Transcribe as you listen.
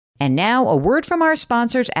And now, a word from our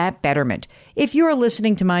sponsors at Betterment. If you're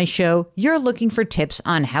listening to my show, you're looking for tips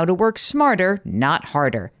on how to work smarter, not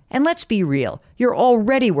harder. And let's be real, you're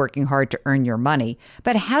already working hard to earn your money.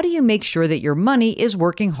 But how do you make sure that your money is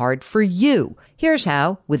working hard for you? Here's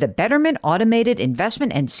how. With a Betterment automated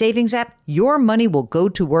investment and savings app, your money will go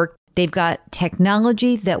to work. They've got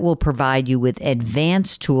technology that will provide you with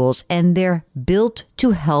advanced tools, and they're built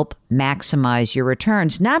to help maximize your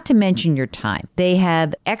returns, not to mention your time. They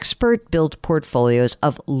have expert-built portfolios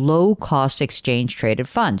of low-cost exchange-traded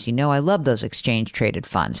funds. You know I love those exchange-traded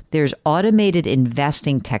funds. There's automated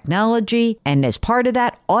investing technology, and as part of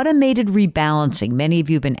that, automated rebalancing. Many of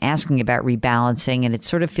you have been asking about rebalancing, and it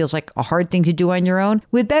sort of feels like a hard thing to do on your own.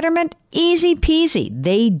 With Betterment, easy peasy.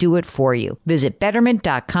 They do it for you. Visit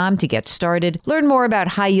Betterment.com to get started. Learn more about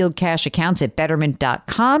high-yield cash accounts at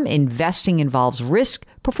Betterment.com. Investing involves risk.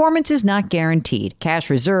 Performance is not guaranteed.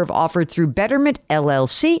 Cash reserve offered through Betterment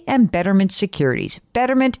LLC and Betterment Securities.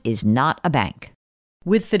 Betterment is not a bank.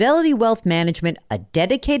 With Fidelity Wealth Management, a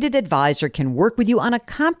dedicated advisor can work with you on a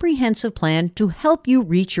comprehensive plan to help you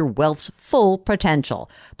reach your wealth's full potential.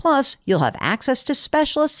 Plus, you'll have access to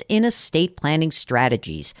specialists in estate planning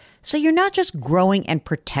strategies. So you're not just growing and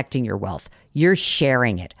protecting your wealth, you're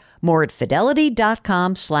sharing it. More at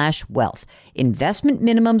fidelity.com/wealth. Investment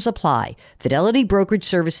minimums apply. Fidelity Brokerage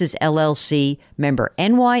Services, LLC, member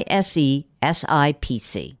NYSE,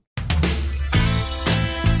 SIPC.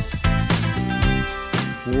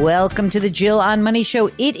 Welcome to the Jill on Money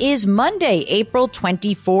Show. It is Monday, April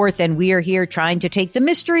 24th, and we are here trying to take the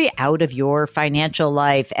mystery out of your financial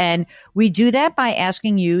life. And we do that by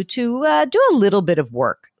asking you to do a little bit of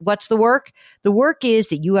work. What's the work? The work is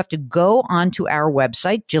that you have to go onto our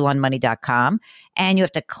website, jillonmoney.com, and you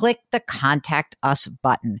have to click the Contact Us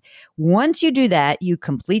button. Once you do that, you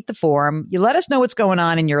complete the form, you let us know what's going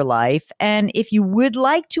on in your life, and if you would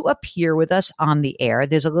like to appear with us on the air,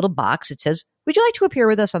 there's a little box that says, would you like to appear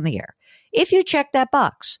with us on the air? If you check that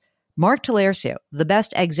box, Mark Talercio, the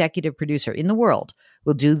best executive producer in the world,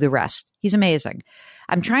 will do the rest. He's amazing.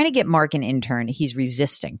 I'm trying to get Mark an intern. He's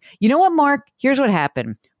resisting. You know what, Mark? Here's what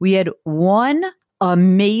happened. We had one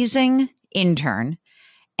amazing intern,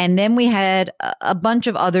 and then we had a bunch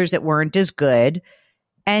of others that weren't as good.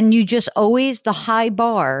 And you just always, the high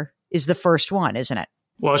bar is the first one, isn't it?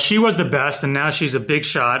 Well, she was the best, and now she's a big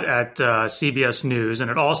shot at CBS News,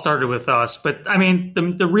 and it all started with us. But, I mean,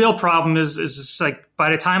 the real problem is just like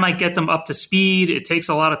by the time I get them up to speed, it takes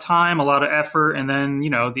a lot of time, a lot of effort, and then,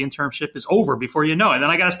 you know, the internship is over before you know it. And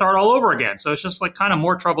then I got to start all over again. So it's just like kind of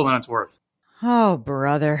more trouble than it's worth. Oh,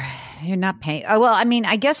 brother, you're not paying. Well, I mean,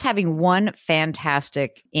 I guess having one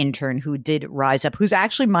fantastic intern who did rise up, who's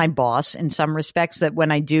actually my boss in some respects, that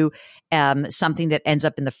when I do something that ends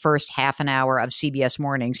up in the first half an hour of CBS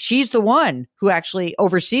Mornings, she's the one who actually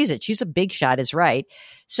oversees it. She's a big shot, is right.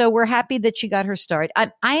 So we're happy that she got her start.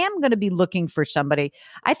 I am going to be looking for somebody.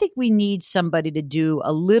 I think we need somebody to do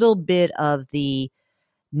a little bit of the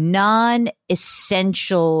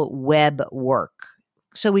non-essential web work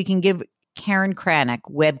so we can give Karen Kranick,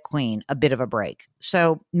 Web Queen, a bit of a break.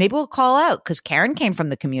 So maybe we'll call out because Karen came from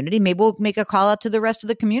the community. Maybe we'll make a call out to the rest of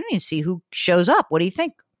the community and see who shows up. What do you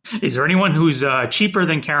think? Is there anyone who's cheaper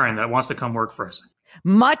than Karen that wants to come work for us?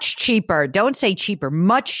 Much cheaper. Don't say cheaper,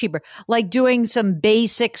 much cheaper. Like doing some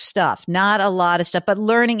basic stuff, not a lot of stuff, but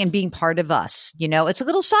learning and being part of us. You know, it's a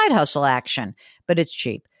little side hustle action, but it's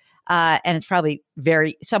cheap. And it's probably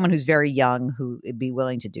someone who's very young who would be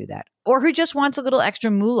willing to do that, or who just wants a little extra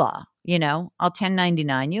moolah. You know, I'll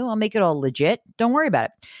 1099 you. I'll make it all legit. Don't worry about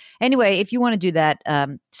it. Anyway, if you want to do that,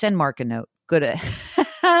 send Mark a note. Go to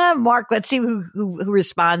Mark. Let's see who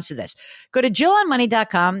responds to this. Go to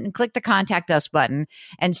jillonmoney.com and click the Contact Us button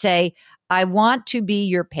and say, I want to be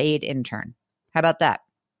your paid intern. How about that?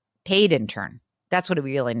 Paid intern. That's what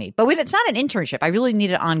we really need. But it's not an internship. I really need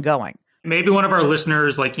it ongoing. Maybe one of our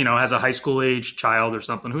listeners, like, you know, has a high school age child or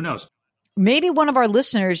something. Who knows? Maybe one of our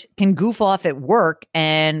listeners can goof off at work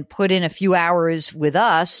and put in a few hours with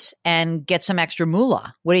us and get some extra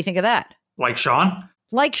moolah. What do you think of that? Like Sean?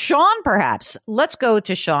 Like Sean, perhaps. Let's go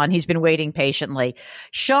to Sean. He's been waiting patiently.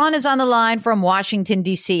 Sean is on the line from Washington,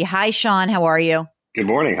 D.C. Hi, Sean. How are you? Good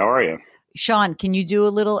morning. How are you? Sean, can you do a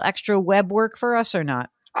little extra web work for us or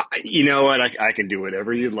not? You know what? I can do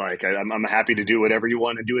whatever you'd like. I'm happy to do whatever you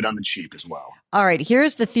want and do it on the cheap as well. All right.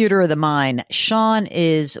 Here's the theater of the mind. Sean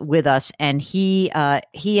is with us and he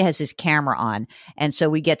has his camera on. And so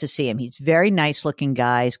we get to see him. He's a very nice looking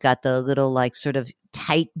guy. He's got the little like sort of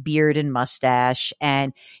tight beard and mustache.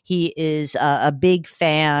 And he is a big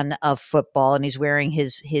fan of football and he's wearing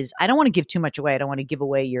his, I don't want to give too much away. I don't want to give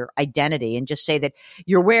away your identity and just say that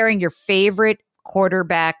you're wearing your favorite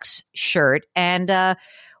quarterback's shirt. And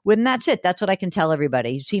when that's it, that's what I can tell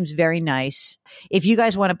everybody. He seems very nice. If you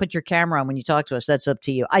guys want to put your camera on when you talk to us, that's up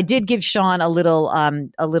to you. I did give Sean a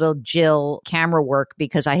little Jill camera work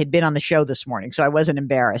because I had been on the show this morning, so I wasn't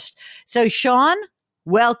embarrassed. So Sean,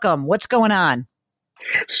 welcome. What's going on?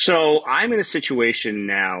 So I'm in a situation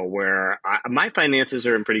now where my finances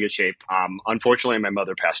are in pretty good shape. Unfortunately, my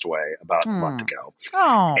mother passed away about a month ago.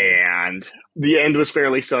 Oh. And the end was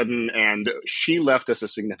fairly sudden, and she left us a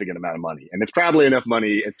significant amount of money. And it's probably enough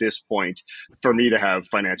money at this point for me to have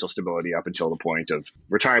financial stability up until the point of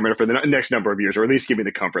retirement or for the next number of years, or at least give me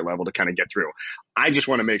the comfort level to kind of get through. I just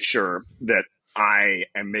want to make sure that I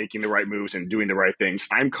am making the right moves and doing the right things.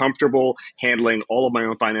 I'm comfortable handling all of my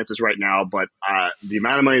own finances right now, but the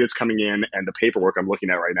amount of money that's coming in and the paperwork I'm looking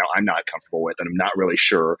at right now, I'm not comfortable with, and I'm not really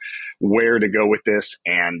sure where to go with this.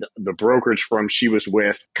 And the brokerage firm she was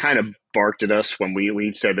with kind of barked at us when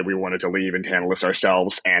we said that we wanted to leave and handle this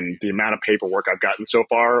ourselves. And the amount of paperwork I've gotten so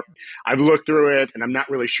far, I've looked through it and I'm not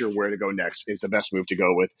really sure where to go next. Is the best move to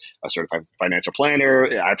go with a certified financial planner?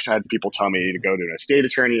 I've had people tell me to go to an estate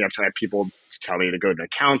attorney. I've had people tell me to go to an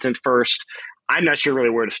accountant first. I'm not sure really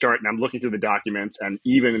where to start. And I'm looking through the documents. And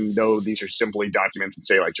even though these are simply documents and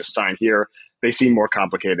say like, just sign here, they seem more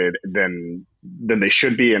complicated than they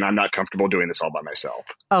should be. And I'm not comfortable doing this all by myself.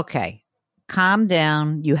 Okay. Calm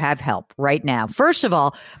down. You have help right now. First of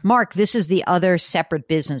all, Mark, this is the other separate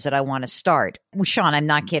business that I want to start. Well, Sean, I'm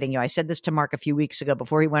not kidding you. I said this to Mark a few weeks ago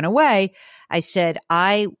before he went away. I said,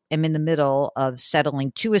 I am in the middle of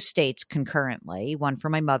settling 2 estates concurrently, one for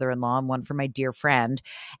my mother-in-law and one for my dear friend.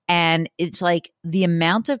 And it's like the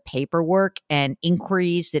amount of paperwork and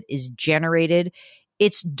inquiries that is generated,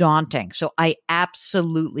 it's daunting. So I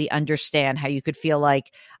absolutely understand how you could feel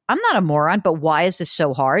like, I'm not a moron, but why is this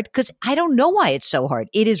so hard? Because I don't know why it's so hard.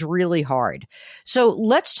 It is really hard. So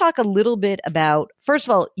let's talk a little bit about, first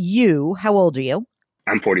of all, you. How old are you?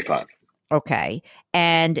 I'm 45. Okay.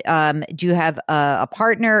 And do you have a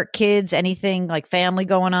partner, kids, anything like family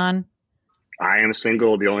going on? I am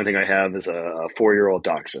single. The only thing I have is a 4-year-old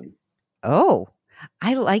dachshund. Oh,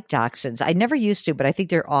 I like dachshunds. I never used to, but I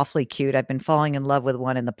think they're awfully cute. I've been falling in love with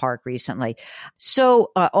one in the park recently.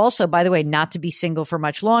 So also, by the way, not to be single for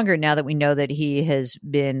much longer now that we know that he has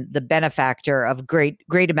been the benefactor of great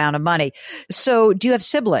amount of money. So do you have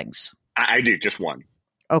siblings? I do, just one.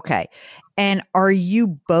 Okay. And are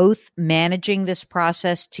you both managing this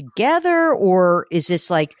process together, or is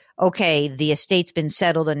this like, okay, the estate's been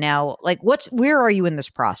settled and now like where are you in this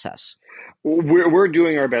process? We're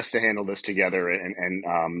doing our best to handle this together,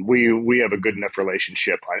 and we have a good enough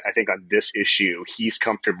relationship. I think on this issue, he's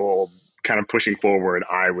comfortable kind of pushing forward.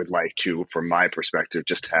 I would like to, from my perspective,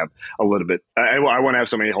 just have a little bit. I want to have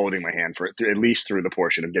somebody holding my hand for at least through the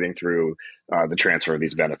portion of getting through the transfer of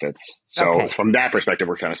these benefits. So from that perspective,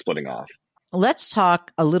 we're kind of splitting off. Let's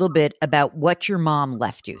talk a little bit about what your mom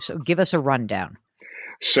left you. So give us a rundown.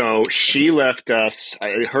 So she left us,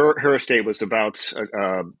 her estate was about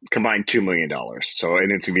combined $2 million. So it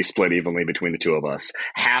needs to be split evenly between the two of us.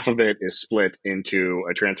 Half of it is split into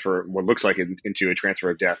a transfer, what looks like into a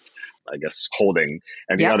transfer of death, I guess, holding.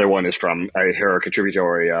 And the other one is from her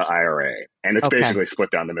contributory IRA. And it's basically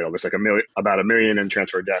split down the middle. There's like about $1 million in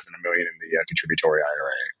transfer of death and $1 million in the contributory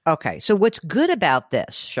IRA. Okay. So what's good about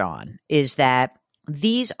this, Sean, is that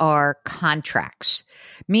these are contracts,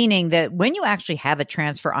 meaning that when you actually have a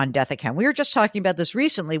transfer on death account, we were just talking about this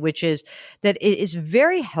recently, which is that it is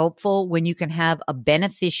very helpful when you can have a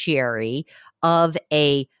beneficiary of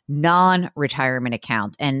a non-retirement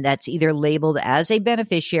account. And that's either labeled as a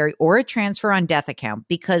beneficiary or a transfer on death account,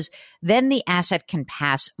 because then the asset can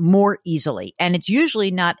pass more easily. And it's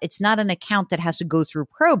usually it's not an account that has to go through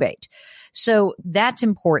probate. So that's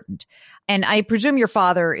important. And I presume your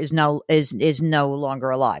father is no longer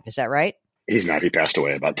alive. Is that right? He's not. He passed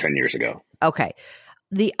away about 10 years ago. Okay.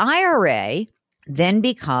 The IRA then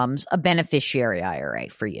becomes a beneficiary IRA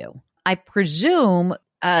for you. I presume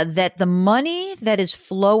that the money that is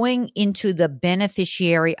flowing into the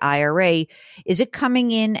beneficiary IRA, is it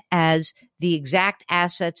coming in as the exact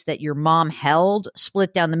assets that your mom held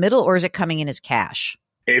split down the middle, or is it coming in as cash?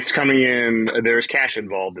 It's coming in. There's cash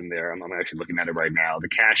involved in there. I'm actually looking at it right now. The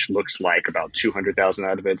cash looks like about $200,000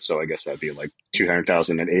 out of it. So I guess that'd be like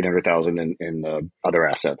 $200,000 and $800,000 in other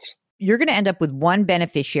assets. You're going to end up with one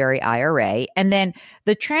beneficiary IRA, and then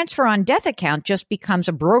the transfer on death account just becomes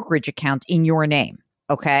a brokerage account in your name.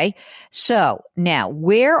 Okay. So now,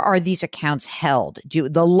 where are these accounts held?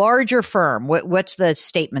 The larger firm, what's the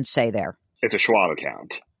statement say there? It's a Schwab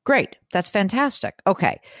account. Great. That's fantastic.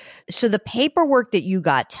 Okay. So the paperwork that you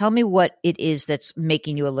got, tell me what it is that's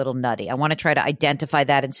making you a little nutty. I want to try to identify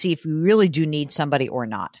that and see if you really do need somebody or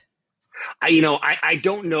not. I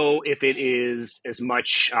don't know if it is as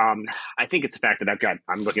much. I think it's the fact that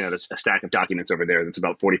I'm looking at a stack of documents over there that's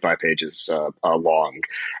about 45 pages long.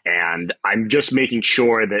 And I'm just making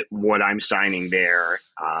sure that what I'm signing there,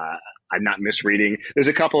 I'm not misreading. There's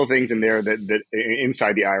a couple of things in there that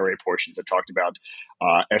inside the IRA portions that talked about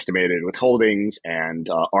estimated withholdings and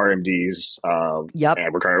RMDs. Yep.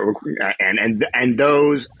 And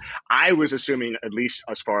those, I was assuming, at least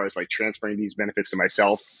as far as like transferring these benefits to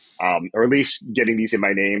myself, or at least getting these in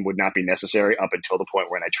my name, would not be necessary up until the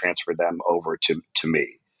point when I transfer them over to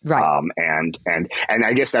me. Right. And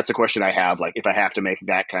I guess that's a question I have. Like, if I have to make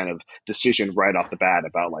that kind of decision right off the bat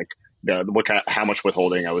about like how much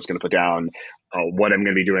withholding I was going to put down, what I'm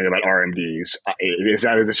going to be doing about RMDs, is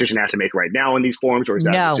that a decision I have to make right now in these forms, or is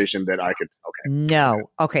that a decision that I could? Okay. No.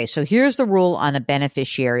 Okay. So here's the rule on a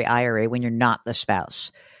beneficiary IRA when you're not the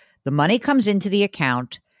spouse. The money comes into the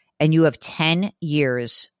account, and you have 10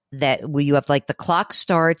 years that you have, like, the clock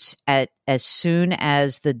starts at as soon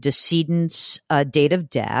as the decedent's date of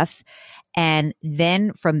death. And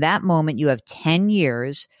then from that moment, you have 10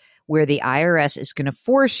 years where the IRS is going to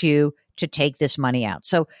force you to take this money out.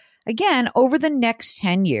 So again, over the next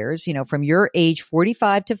 10 years, from your age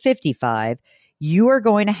 45 to 55, you are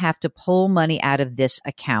going to have to pull money out of this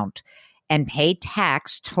account and pay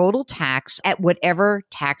total tax at whatever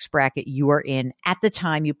tax bracket you are in at the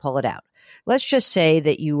time you pull it out. Let's just say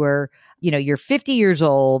that you're 50 years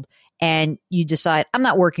old and you decide, I'm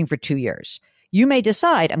not working for 2 years. You may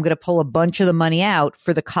decide, I'm going to pull a bunch of the money out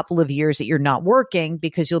for the couple of years that you're not working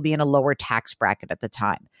because you'll be in a lower tax bracket at the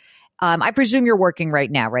time. I presume you're working right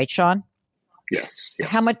now, right, Sean? Yes.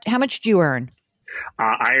 How much do you earn?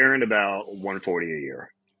 I earn about $140 a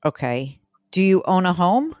year. Okay. Do you own a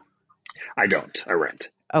home? I don't. I rent.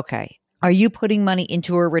 Okay. Are you putting money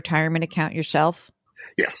into a retirement account yourself?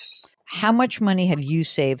 Yes. How much money have you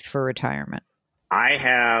saved for retirement? I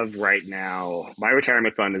have right now, my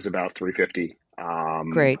retirement fund is about $350.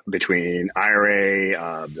 Great. Between IRA,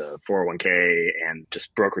 the 401k, and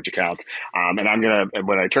just brokerage accounts. And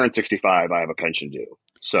when I turn 65, I have a pension due.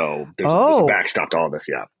 So there's a backstop to all this.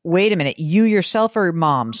 Yeah. Wait a minute. You yourself or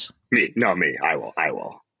mom's? Me. No, me. I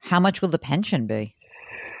will. How much will the pension be?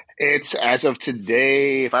 It's, as of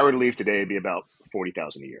today, if I were to leave today, it'd be about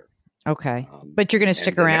 $40,000 a year. Okay. But you're going to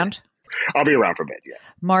stick around? I'll be around for a bit, yeah.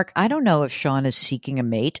 Mark, I don't know if Sean is seeking a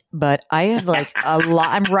mate, but I have like a lot.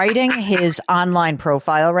 I'm writing his online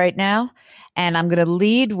profile right now, and I'm going to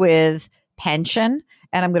lead with pension,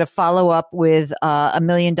 and I'm going to follow up with $1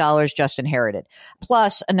 million just inherited,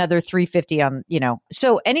 plus another 350 on,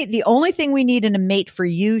 So the only thing we need in a mate for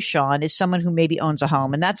you, Sean, is someone who maybe owns a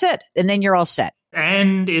home, and that's it. And then you're all set.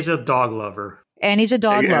 And is a dog lover. And he's a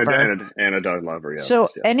dog lover. And a dog lover, yes. So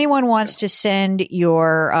anyone wants to send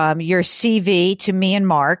your CV to me and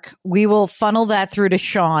Mark, we will funnel that through to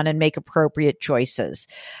Sean and make appropriate choices.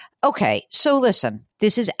 Okay, so listen,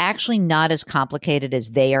 this is actually not as complicated as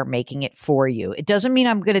they are making it for you. It doesn't mean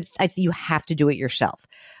you have to do it yourself.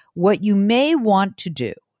 What you may want to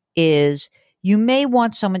do is you may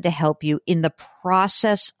want someone to help you in the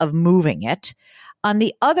process of moving it. On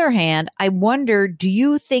the other hand, I wonder, do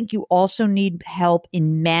you think you also need help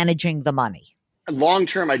in managing the money? Long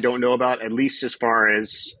term, I don't know about, at least as far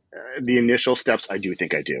as the initial steps, I do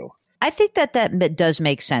think I do. I think that does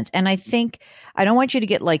make sense. And I think, I don't want you to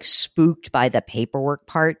get like spooked by the paperwork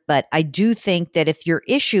part, but I do think that if your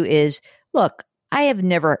issue is, look, I have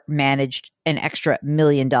never managed an extra $1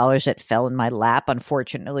 million that fell in my lap,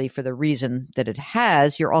 unfortunately, for the reason that it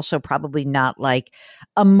has. You're also probably not like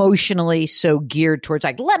emotionally so geared towards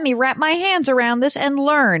like, let me wrap my hands around this and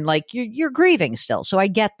learn. Like you're grieving still. So I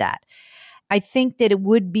get that. I think that it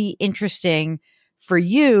would be interesting for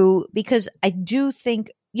you because I do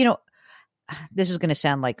think, this is going to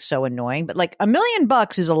sound like so annoying, but like $1 million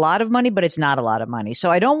is a lot of money, but it's not a lot of money.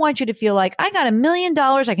 So I don't want you to feel like I got $1 million.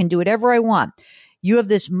 I can do whatever I want. You have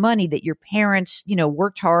this money that your parents,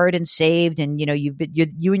 worked hard and saved. And,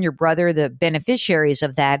 you and your brother, the beneficiaries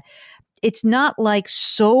of that. It's not like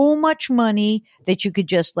so much money that you could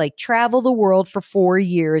just like travel the world for 4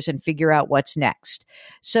 years and figure out what's next.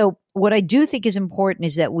 So what I do think is important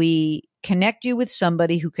is that we connect you with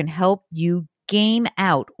somebody who can help you game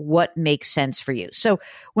out what makes sense for you. So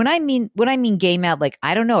when I mean game out, like,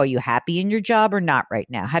 I don't know, are you happy in your job or not right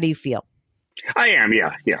now? How do you feel? I am.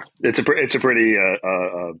 Yeah. It's a pretty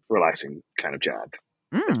relaxing kind of job.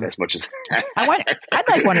 as much as I'd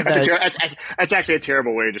like one of those. That's actually a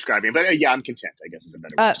terrible way of describing it. But yeah, I'm content, I guess is a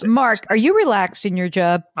better way to say Mark, are you relaxed in your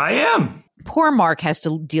job? I am. Poor Mark has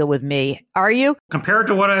to deal with me. Are you? Compared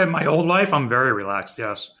to what I had in my old life, I'm very relaxed,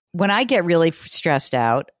 yes. When I get really stressed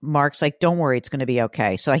out, Mark's like, don't worry, it's going to be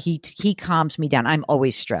okay. So he calms me down. I'm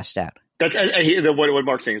always stressed out. What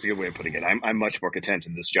Mark's saying is a good way of putting it. I'm much more content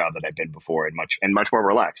in this job that I've been before, and much more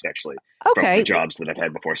relaxed actually from the jobs that I've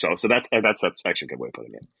had before. So that's actually a good way of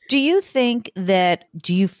putting it. Do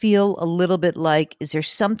you feel a little bit like, is there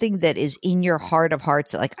something that is in your heart of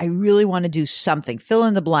hearts that like, I really want to do something, fill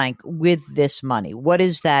in the blank with this money? What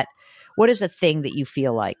is that? What is a thing that you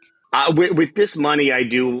feel like? With this money, I'm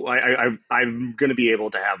going to be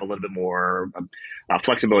able to have a little bit more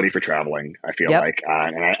flexibility for traveling. I feel like,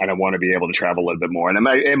 and I want to be able to travel a little bit more. And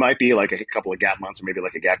it might be like a couple of gap months, or maybe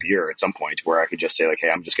like a gap year at some point, where I could just say like, hey,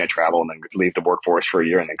 I'm just going to travel and then leave the workforce for a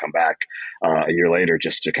year and then come back a year later,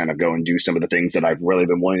 just to kind of go and do some of the things that I've really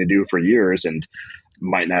been wanting to do for years and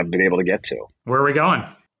might not have been able to get to. Where are we going?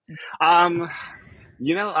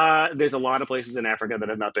 There's a lot of places in Africa that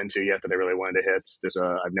I've not been to yet that I really wanted to hit.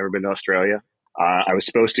 I've never been to Australia. I was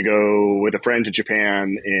supposed to go with a friend to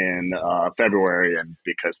Japan in February, and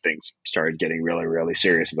because things started getting really, really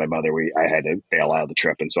serious with my mother, I had to bail out of the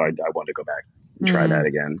trip, and so I wanted to go back and try that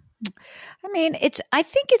again. I mean, I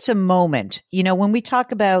think it's a moment. When we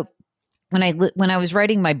talk about when I was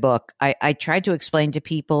writing my book, I tried to explain to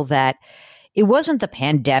people that it wasn't the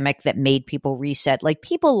pandemic that made people reset. Like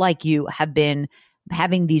people like you have been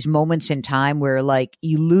having these moments in time where like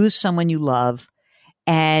you lose someone you love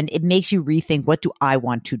and it makes you rethink, what do I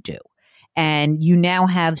want to do? And you now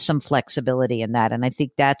have some flexibility in that. And I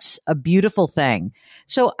think that's a beautiful thing.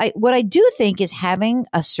 So what I do think is having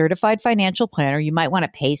a certified financial planner. You might want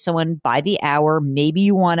to pay someone by the hour. Maybe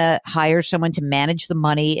you want to hire someone to manage the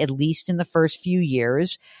money, at least in the first few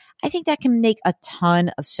years. I think that can make a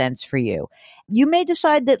ton of sense for you. You may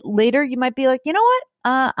decide that later you might be like, you know what?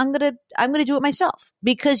 I'm going to do it myself,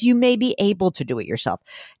 because you may be able to do it yourself.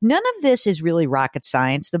 None of this is really rocket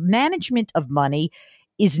science. The management of money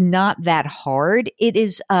is not that hard. It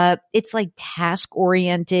is, it's like task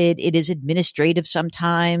oriented. It is administrative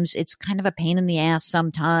sometimes. It's kind of a pain in the ass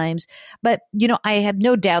sometimes, but I have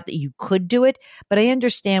no doubt that you could do it, but I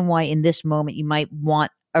understand why in this moment you might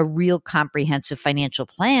want a real comprehensive financial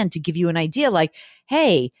plan to give you an idea like,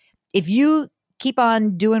 hey, if you keep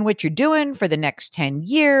on doing what you're doing for the next 10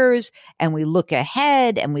 years and we look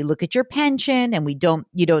ahead and we look at your pension and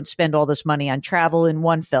you don't spend all this money on travel in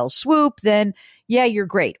one fell swoop, then yeah, you're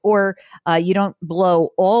great. Or you don't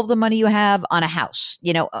blow all of the money you have on a house,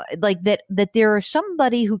 like that there are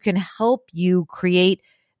somebody who can help you create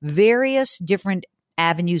various different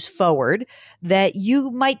avenues forward that you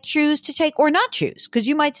might choose to take or not choose. Because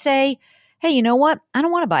you might say, hey, you know what? I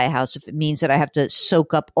don't want to buy a house if it means that I have to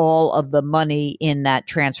soak up all of the money in that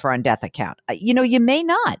transfer on death account. You may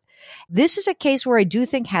not. This is a case where I do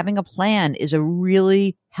think having a plan is a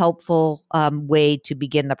really helpful way to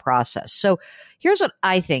begin the process. So here's what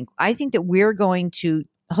I think. I think that we're going to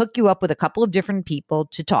hook you up with a couple of different people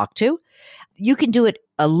to talk to. You can do it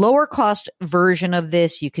a lower cost version of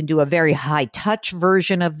this. You can do a very high touch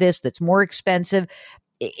version of this that's more expensive.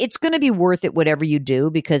 It's going to be worth it, whatever you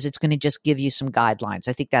do, because it's going to just give you some guidelines.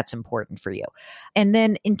 I think that's important for you. And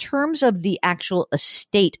then in terms of the actual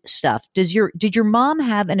estate stuff, did your mom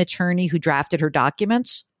have an attorney who drafted her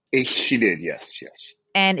documents? She did. Yes.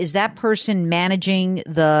 And is that person managing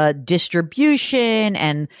the distribution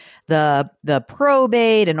and the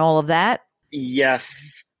probate and all of that?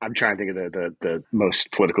 Yes. I'm trying to think of the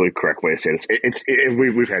most politically correct way to say this.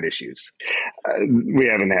 We've had issues. We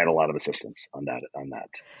haven't had a lot of assistance on that.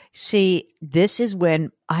 See, this is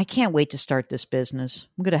when I can't wait to start this business.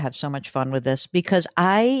 I'm going to have so much fun with this, because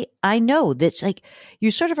I know that's like, you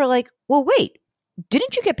sort of are like, well, wait,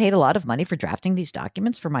 didn't you get paid a lot of money for drafting these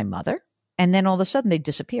documents for my mother? And then all of a sudden they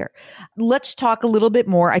disappear. Let's talk a little bit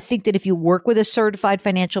more. I think that if you work with a certified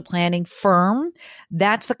financial planning firm,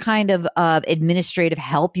 that's the kind of administrative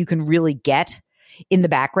help you can really get in the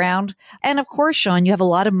background. And of course, Sean, you have a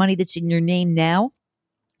lot of money that's in your name now.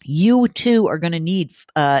 You too are going to need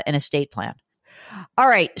an estate plan. All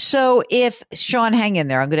right. So if Sean, hang in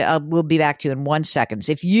there. We'll be back to you in 1 second.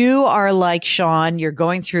 If you are like Sean, you're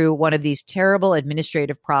going through one of these terrible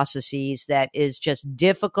administrative processes that is just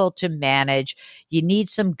difficult to manage. You need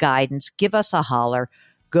some guidance. Give us a holler.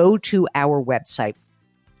 Go to our website,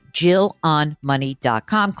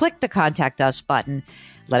 JillOnMoney.com. Click the contact us button.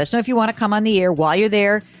 Let us know if you want to come on the air. While you're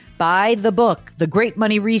there, buy the book, The Great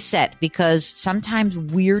Money Reset, because sometimes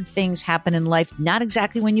weird things happen in life, not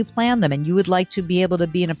exactly when you plan them. And you would like to be able to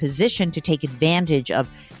be in a position to take advantage of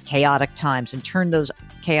chaotic times and turn those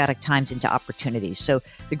chaotic times into opportunities. So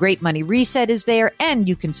The Great Money Reset is there, and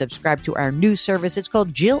you can subscribe to our new service. It's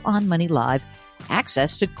called Jill on Money Live.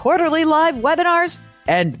 Access to quarterly live webinars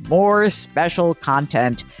and more special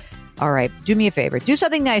content. All right, do me a favor. Do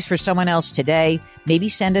something nice for someone else today. Maybe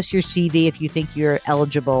send us your CV if you think you're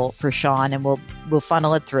eligible for Sean, and we'll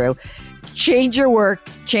funnel it through. Change your work,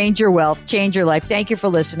 change your wealth, change your life. Thank you for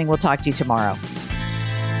listening. We'll talk to you tomorrow.